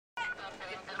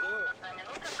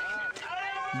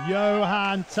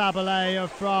Yohann Taberlet of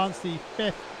France, the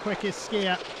 5th quickest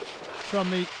skier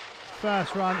from the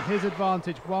first run. His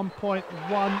advantage,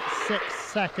 1.16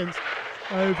 seconds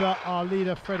over our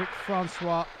leader, Frédéric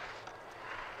Francois,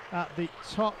 at the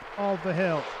top of the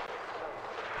hill.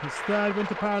 His 3rd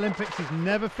Winter Paralympics. He's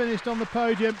never finished on the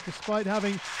podium, despite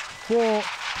having 4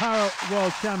 Para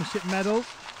World Championship medals.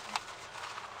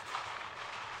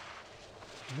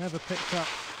 Never picked up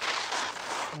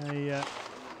a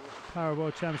Para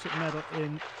World Championship medal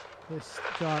in this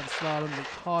giant slalom, the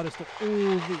hardest of all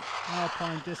the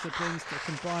Alpine disciplines, to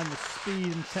combine the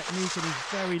speed and technique, and he's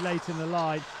very late in the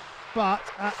line. But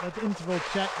at the interval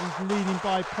check, he's leading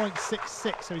by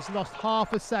 0.66, so he's lost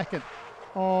half a second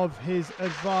of his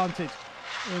advantage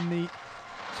in the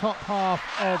top half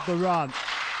of the run.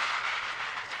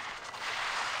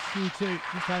 He's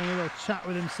having a little chat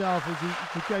with himself as he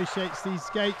negotiates these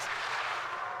gates.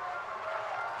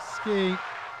 Skiing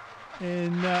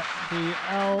in the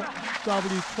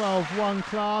LW12-1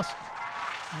 class,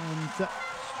 and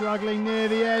struggling near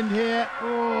the end here.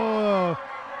 Oh,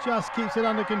 just keeps it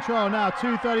under control now.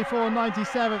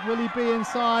 2:34.97. Will he be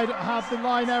inside? Have the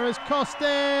line errors cost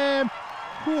him?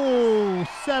 Oh,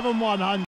 7/100.